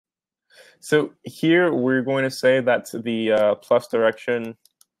So here we're going to say that the plus direction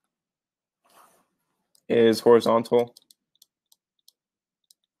is horizontal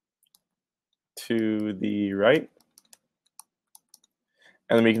to the right.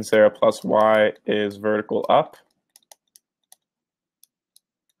 And then we can say our plus y is vertical up.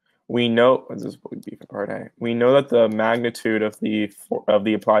 We know this would be for part A. We know that the magnitude of the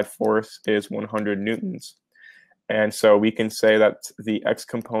applied force is 100 newtons, and so we can say that the x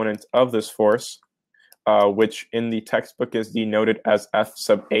component of this force, which in the textbook is denoted as F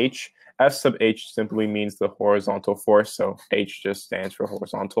sub h. F sub h simply means the horizontal force, so h just stands for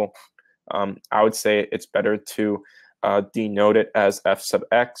horizontal. I would say it's better to denote it as F sub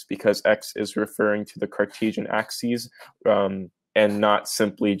x because x is referring to the Cartesian axes and not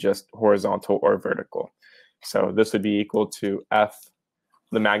simply just horizontal or vertical. So this would be equal to F,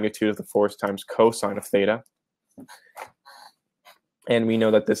 the magnitude of the force, times cosine of theta. And we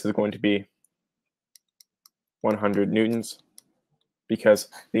know that this is going to be 100 newtons because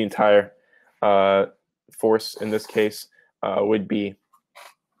the entire force in this case would be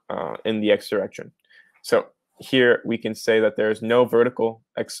in the x direction. So here we can say that there is no vertical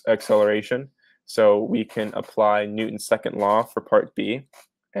acceleration. So we can apply Newton's second law for part B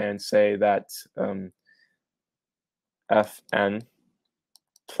and say that Fn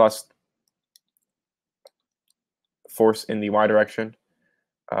plus force in the y direction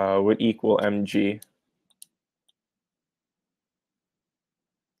would equal mg.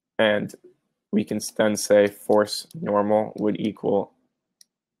 And we can then say force normal would equal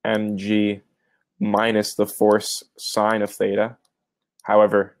mg minus the force sine of theta.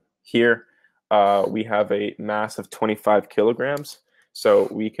 However, here we have a mass of 25 kilograms, so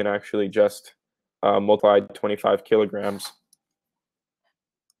we can actually just multiply 25 kilograms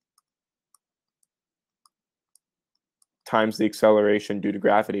times the acceleration due to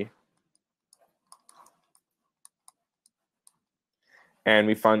gravity. And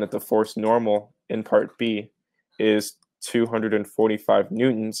we find that the force normal in part B is 245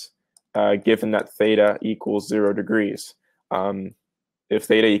 newtons, given that theta equals 0 degrees. If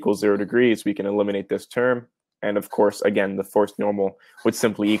theta equals 0 degrees, we can eliminate this term. And of course, again, the force normal would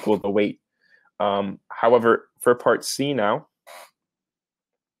simply equal the weight. However, for part C now,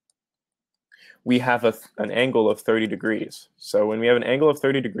 we have an angle of 30 degrees. So when we have an angle of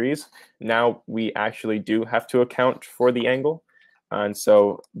 30 degrees, now we actually do have to account for the angle. And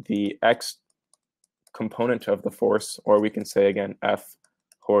so the x component of the force, or we can say again F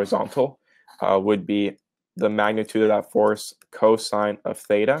horizontal, would be the magnitude of that force cosine of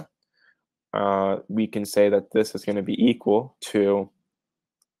theta. We can say that this is going to be equal to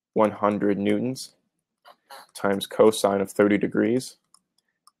 100 newtons times cosine of 30 degrees.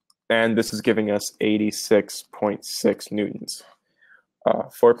 And this is giving us 86.6 newtons.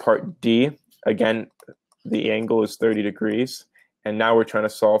 For part D, again, the angle is 30 degrees. And now we're trying to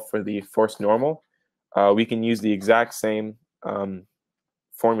solve for the force normal. We can use the exact same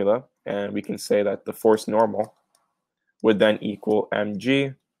formula, and we can say that the force normal would then equal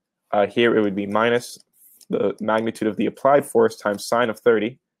mg. Here it would be minus the magnitude of the applied force times sine of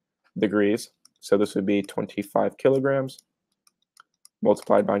 30 degrees. So this would be 25 kilograms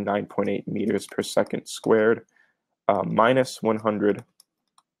multiplied by 9.8 meters per second squared, minus 100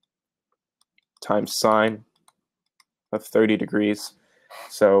 times sine of 30 degrees.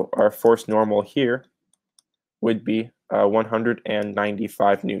 So our force normal here would be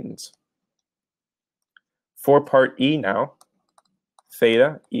 195 newtons. For part E now,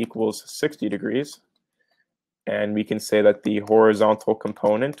 theta equals 60 degrees. And we can say that the horizontal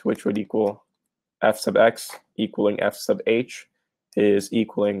component, which would equal F sub x equaling F sub h, is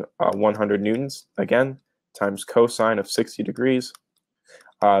equaling 100 newtons, again, times cosine of 60 degrees.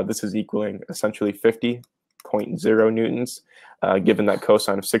 This is equaling essentially 50.0 newtons, given that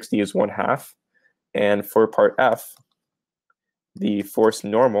cosine of 60 is 1/2. And for part F, the force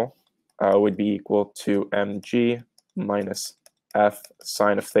normal would be equal to mg minus F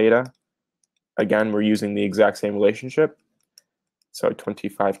sine of theta. Again, we're using the exact same relationship. So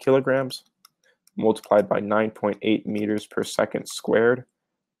 25 kilograms multiplied by 9.8 meters per second squared,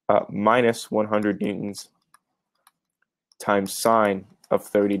 minus 100 newtons times sine of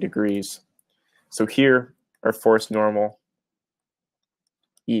 30 degrees. So here, our force normal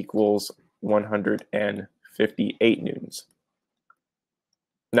equals 158 newtons.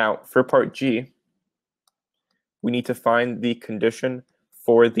 Now, for part G, we need to find the condition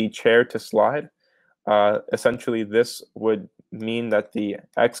for the chair to slide. Essentially, this would mean that the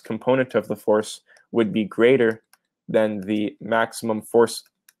x component of the force would be greater than the maximum force,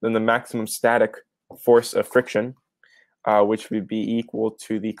 than the maximum static force of friction. which would be equal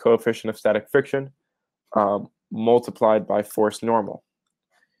to the coefficient of static friction multiplied by force normal.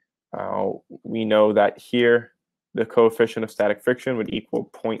 We know that here the coefficient of static friction would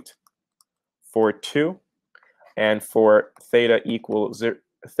equal 0.42, and for theta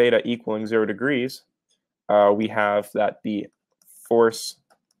equaling 0 degrees, we have that the force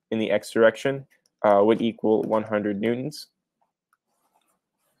in the x direction would equal 100 newtons.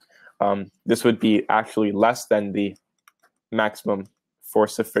 This would be actually less than the maximum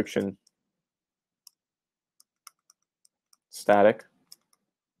force of friction static,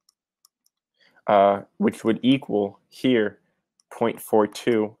 which would equal here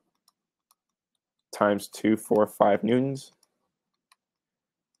 0.42 times 245 newtons,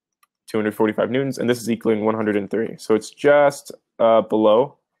 245 newtons, and this is equaling 103. So it's just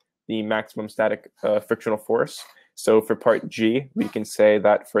below the maximum static frictional force. So for part G, we can say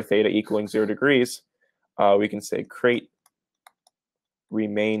that for theta equaling 0 degrees, we can say crate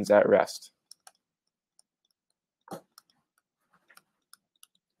remains at rest.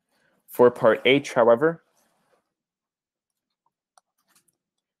 For part H, however,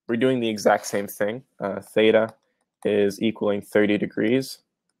 we're doing the exact same thing. Theta is equaling 30 degrees.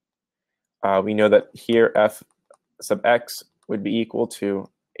 We know that here F sub x would be equal to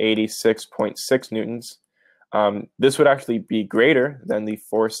 86.6 newtons. This would actually be greater than the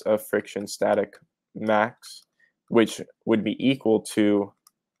force of friction static max, which would be equal to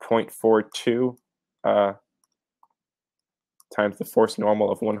 0.42 times the force normal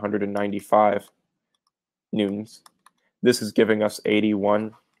of 195 newtons. This is giving us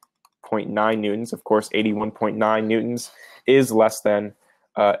 81.9 newtons. Of course, 81.9 newtons is less than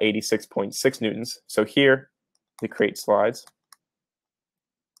 86.6 newtons. So here, the crate slides.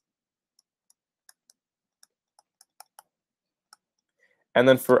 And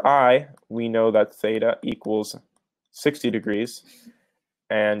then for I, we know that theta equals 60 degrees.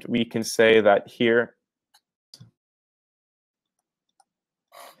 And we can say that here,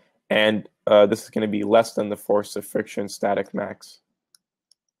 and this is going to be less than the force of friction static max,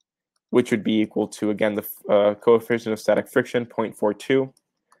 which would be equal to, again, the coefficient of static friction, 0.42,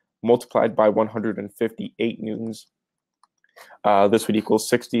 multiplied by 158 newtons. This would equal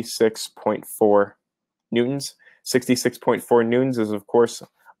 66.4 newtons. 66.4 newtons is, of course,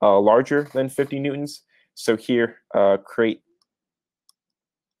 larger than 50 newtons. So here, crate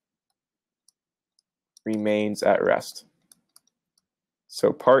remains at rest.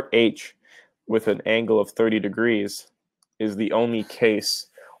 So part H with an angle of 30 degrees is the only case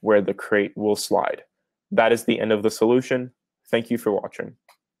where the crate will slide. That is the end of the solution. Thank you for watching.